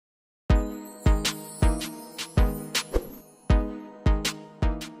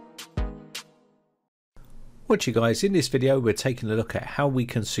What you guys, in this video we're taking a look at how we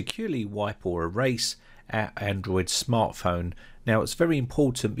can securely wipe or erase our Android smartphone. Now it's very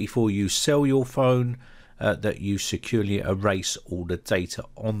important before you sell your phone that you securely erase all the data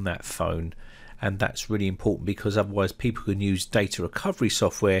on that phone, and that's really important because otherwise people can use data recovery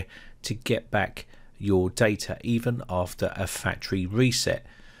software to get back your data even after a factory reset.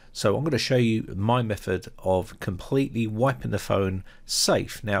 So I'm going to show you my method of completely wiping the phone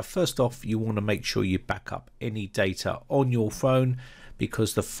safe. Now first off, you want to make sure you back up any data on your phone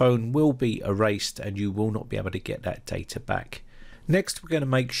because the phone will be erased and you will not be able to get that data back. Next, we're going to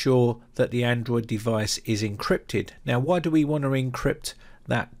make sure that the Android device is encrypted. Now why do we want to encrypt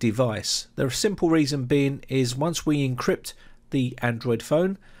that device? The simple reason being is once we encrypt the Android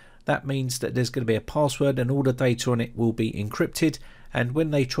phone, that means that there's going to be a password and all the data on it will be encrypted, and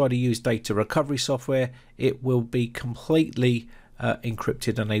when they try to use data recovery software it will be completely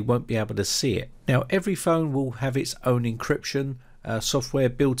encrypted and they won't be able to see it. Now every phone will have its own encryption software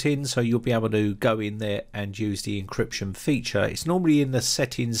built in, so you'll be able to go in there and use the encryption feature. It's normally in the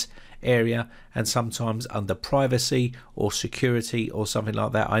settings area and sometimes under privacy or security or something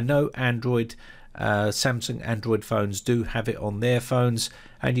like that. I know Android Samsung Android phones do have it on their phones,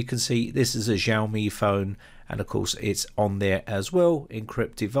 and you can see this is a Xiaomi phone and of course it's on there as well,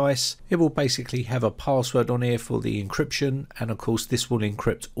 encrypt device. It will basically have a password on here for the encryption, and of course this will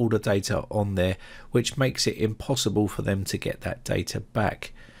encrypt all the data on there, which makes it impossible for them to get that data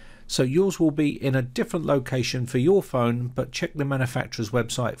back. So yours will be in a different location for your phone, but check the manufacturer's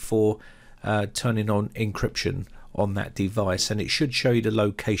website for turning on encryption on that device and it should show you the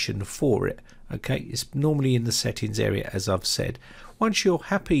location for it. Okay, it's normally in the settings area as I've said. Once you're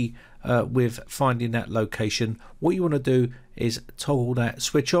happy with finding that location, what you want to do is toggle that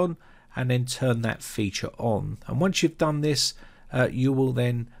switch on and then turn that feature on, and once you've done this you will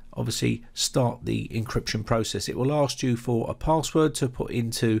then obviously start the encryption process. It will ask you for a password to put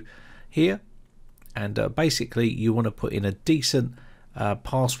into here, and basically you want to put in a decent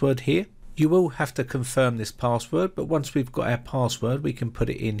password here. You will have to confirm this password, but once we've got our password we can put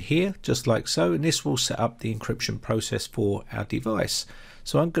it in here just like so, and this will set up the encryption process for our device.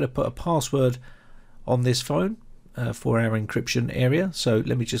 So I'm going to put a password on this phone for our encryption area, so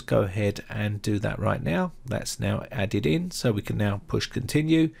let me just go ahead and do that right now. That's now added in, so we can now push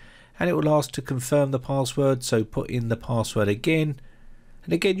continue and it will ask to confirm the password, so put in the password again,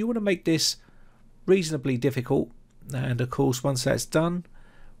 and again you want to make this reasonably difficult, and of course once that's done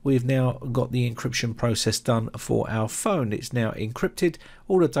we've now got the encryption process done for our phone. It's now encrypted,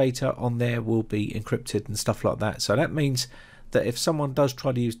 all the data on there will be encrypted and stuff like that. So that means that if someone does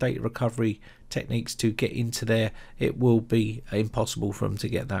try to use data recovery techniques to get into there, it will be impossible for them to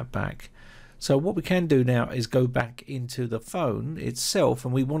get that back. So what we can do now is go back into the phone itself,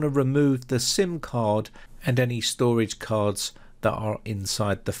 and we want to remove the SIM card and any storage cards that are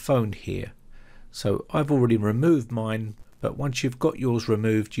inside the phone here. So I've already removed mine, but once you've got yours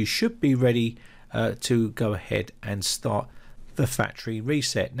removed you should be ready to go ahead and start the factory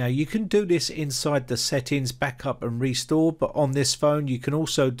reset. Now you can do this inside the settings, backup and restore, but on this phone you can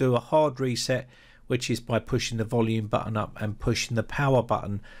also do a hard reset, which is by pushing the volume button up and pushing the power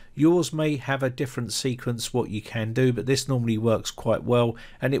button. Yours may have a different sequence what you can do, but this normally works quite well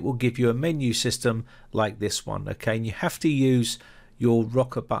and it will give you a menu system like this one. Okay, and you have to use your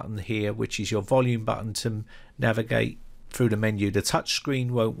rocker button here, which is your volume button, to navigate through the menu. The touch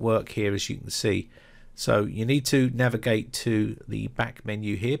screen won't work here as you can see, so you need to navigate to the back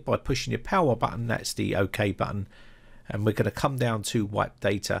menu here by pushing your power button, that's the OK button, and we're going to come down to wipe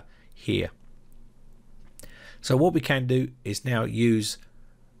data here. So what we can do is now use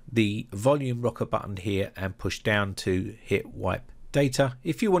the volume rocker button here and push down to hit wipe data.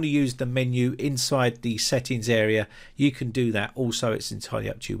 If you want to use the menu inside the settings area you can do that also, it's entirely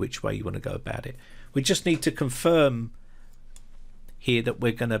up to you which way you want to go about it. We just need to confirm here that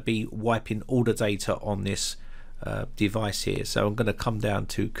we're going to be wiping all the data on this device here. So I'm going to come down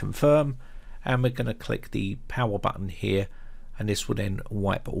to confirm and we're going to click the power button here, and this will then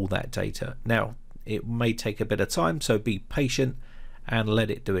wipe all that data. Now it may take a bit of time, so be patient and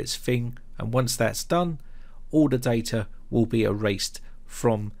let it do its thing, and once that's done all the data will be erased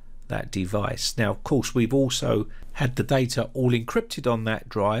from that device. Now of course we've also had the data all encrypted on that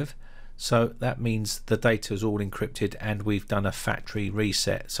drive, so that means the data is all encrypted and we've done a factory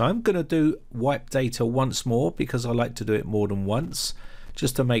reset. So I'm going to do wipe data once more because I like to do it more than once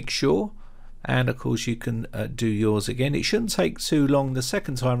just to make sure, and of course you can do yours again. It shouldn't take too long the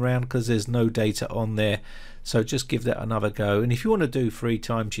second time around because there's no data on there, so just give that another go, and if you want to do 3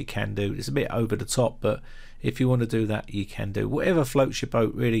 times you can do. It's a bit over the top, but if you want to do that you can do whatever floats your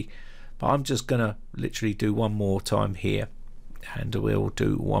boat really. but I'm just gonna literally do one more time here, and we'll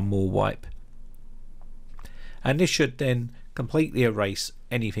do one more wipe, and this should then completely erase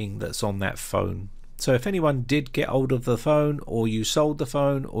anything that's on that phone. So if anyone did get hold of the phone, or you sold the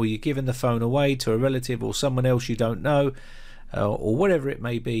phone, or you're giving the phone away to a relative or someone else you don't know, or whatever it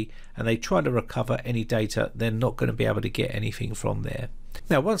may be, and they try to recover any data, they're not going to be able to get anything from there.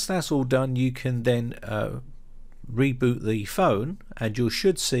 Now once that's all done, you can then reboot the phone, and you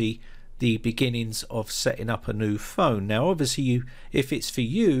should see the beginnings of setting up a new phone. Now obviously, if it's for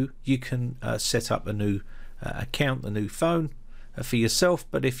you, you can set up a new account, a new phone for yourself,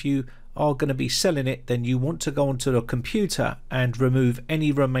 but if you are going to be selling it, then you want to go onto the computer and remove any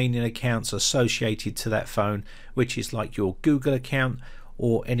remaining accounts associated to that phone, which is like your Google account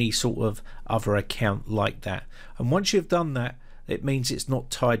or any sort of other account like that. And once you've done that, it means it's not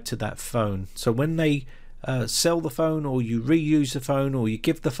tied to that phone. So when they sell the phone, or you reuse the phone, or you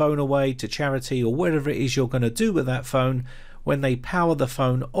give the phone away to charity, or whatever it is you're going to do with that phone, when they power the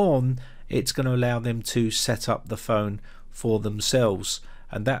phone on, it's going to allow them to set up the phone for themselves.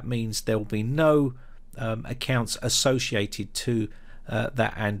 And that means there will be no accounts associated to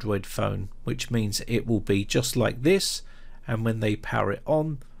that Android phone, which means it will be just like this, and when they power it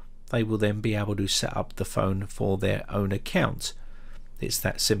on, they will then be able to set up the phone for their own account. It's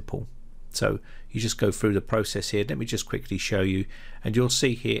that simple. So you just go through the process here. Let me just quickly show you, and you'll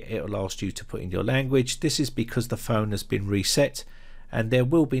see here it will ask you to put in your language. This is because the phone has been reset, and there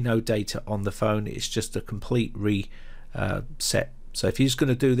will be no data on the phone. It's just a complete reset. So if you're just going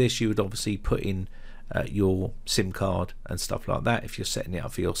to do this, you would obviously put in your SIM card and stuff like that if you're setting it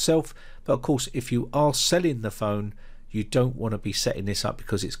up for yourself. But of course, if you are selling the phone, you don't want to be setting this up,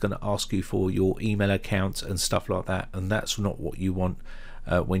 because it's going to ask you for your email account and stuff like that, and that's not what you want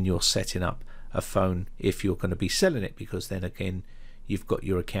when you're setting up a phone if you're going to be selling it, because then again you've got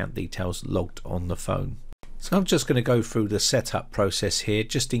your account details logged on the phone. So I'm just going to go through the setup process here,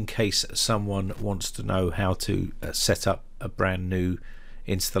 just in case someone wants to know how to set up a brand new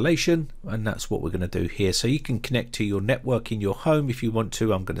installation, and that's what we're going to do here. So you can connect to your network in your home if you want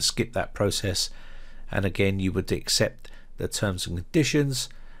to. I'm going to skip that process, and again you would accept the terms and conditions,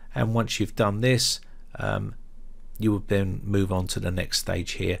 and once you've done this, you would then move on to the next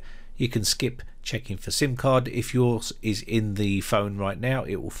stage here. You can skip checking for SIM card. If yours is in the phone right now,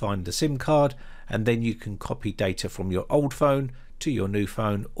 it will find the SIM card, and then you can copy data from your old phone to your new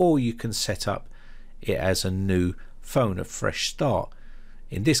phone, or you can set up it as a new phone, a fresh start.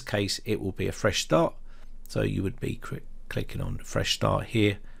 In this case, it will be a fresh start, so you would be clicking on fresh start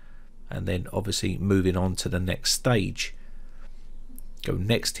here, and then obviously moving on to the next stage. Go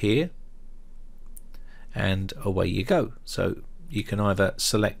next here, and away you go. So you can either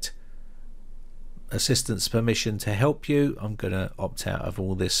select assistance permission to help you. I'm going to opt out of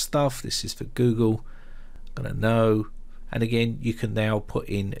all this stuff. This is for Google. I'm going to no, and again you can now put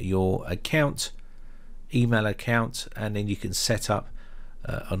in your account, email account, and then you can set up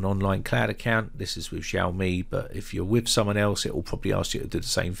an online cloud account. This is with Xiaomi, but if you're with someone else, it will probably ask you to do the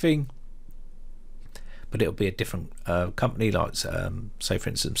same thing, but it'll be a different company, like say for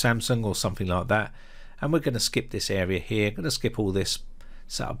instance Samsung or something like that. And we're going to skip this area here. I'm going to skip all this,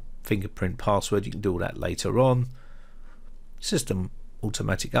 set up fingerprint password. You can do all that later on. System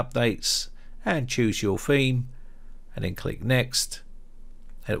automatic updates, and choose your theme, and then click next,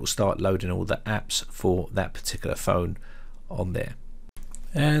 and it will start loading all the apps for that particular phone on there.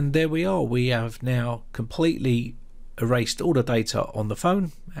 And there we are. We have now completely erased all the data on the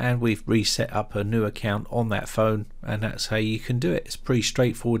phone, and we've reset up a new account on that phone, and that's how you can do it. It's pretty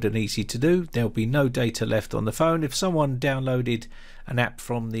straightforward and easy to do. There'll be no data left on the phone. If someone downloaded an app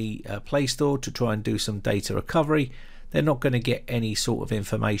from the Play Store to try and do some data recovery, they're not going to get any sort of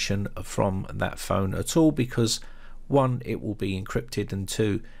information from that phone at all, because one, it will be encrypted, and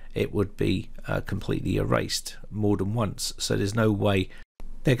two, it would be completely erased more than once. So there's no way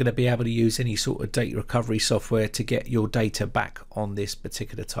they're going to be able to use any sort of data recovery software to get your data back on this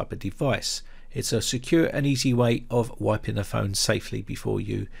particular type of device. It's a secure and easy way of wiping the phone safely before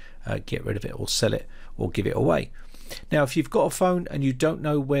you get rid of it or sell it or give it away. Now, if you've got a phone and you don't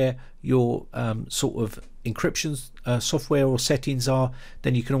know where your sort of encryption software or settings are,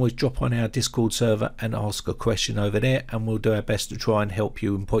 then you can always drop on our Discord server and ask a question over there, and we'll do our best to try and help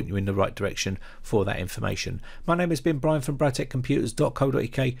you and point you in the right direction for that information. My name has been Brian from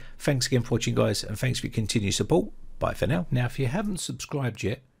briteccomputers.co.uk. Thanks again for watching, guys, and thanks for your continued support. Bye for now. Now, if you haven't subscribed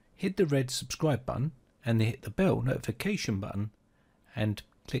yet, hit the red subscribe button and then hit the bell notification button and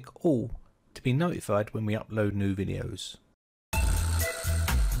click all to be notified when we upload new videos.